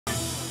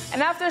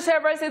And after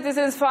several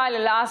citizens filed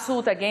a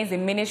lawsuit against the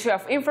Ministry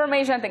of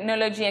Information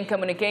Technology and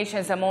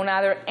Communications, among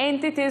other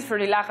entities, for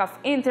the lack of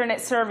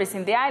internet service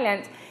in the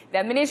island,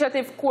 the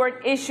administrative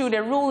court issued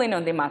a ruling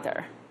on the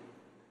matter.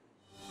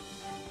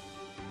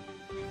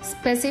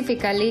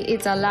 Specifically,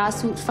 it's a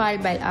lawsuit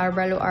filed by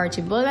Arbalo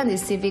Archibald and the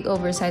Civic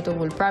Oversight of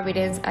All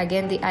Providence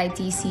against the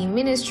ITC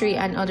Ministry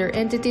and other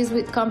entities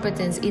with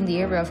competence in the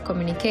area of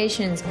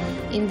communications.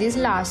 In this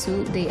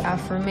lawsuit, the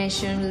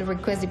aforementioned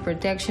requests the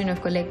protection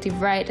of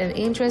collective right and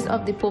interest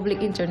of the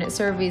public internet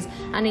service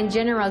and in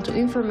general to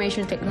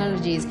information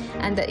technologies,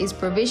 and that its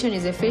provision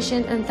is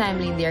efficient and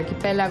timely in the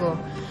archipelago.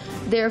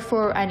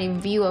 Therefore, and in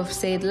view of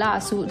said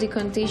lawsuit, the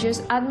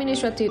contentious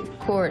administrative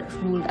court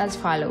ruled as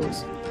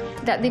follows: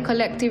 that the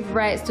collective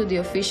rights to the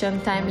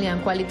efficient, timely,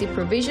 and quality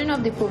provision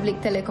of the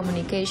public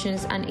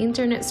telecommunications and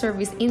internet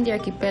service in the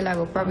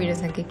archipelago,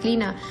 Providence and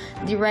Queclina,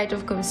 the right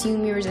of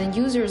consumers and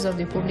users of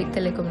the public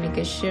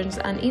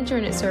telecommunications and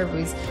internet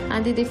service,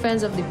 and the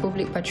defense of the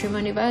public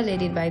patrimony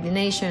violated by the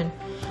nation.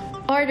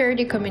 Order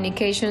the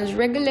Communications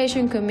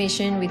Regulation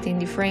Commission, within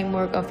the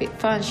framework of its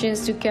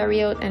functions, to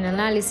carry out an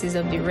analysis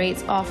of the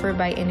rates offered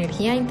by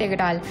Energía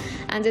Integral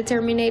and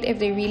determine if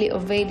they really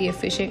obey the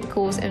efficient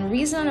cost and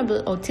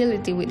reasonable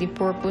utility with the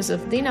purpose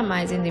of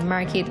dynamizing the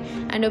market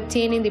and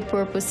obtaining the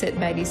purpose set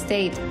by the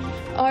state.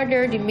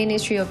 Order the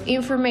Ministry of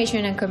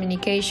Information and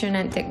Communication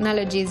and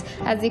Technologies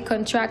as the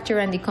contractor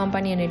and the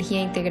company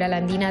Energía Integral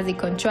Andina as the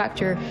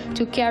contractor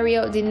to carry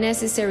out the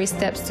necessary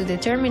steps to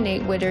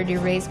determine whether the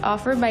rates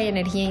offered by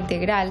Energía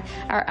Integral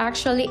are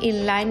actually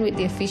in line with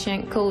the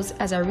efficient cost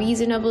as a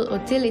reasonable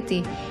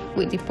utility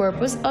with the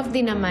purpose of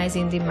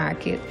dynamizing the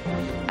market.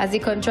 As the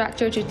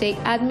contractor to take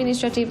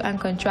administrative and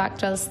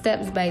contractual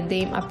steps by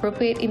them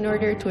appropriate in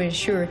order to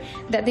ensure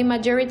that the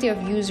majority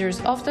of users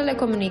of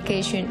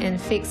telecommunication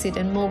and fixed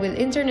and mobile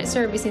internet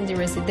service in the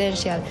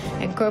residential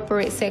and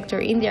corporate sector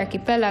in the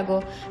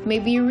archipelago may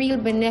be real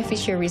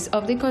beneficiaries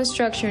of the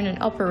construction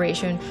and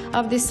operation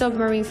of the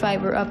submarine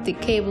fiber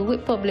optic cable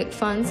with public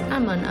funds,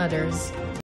 among others.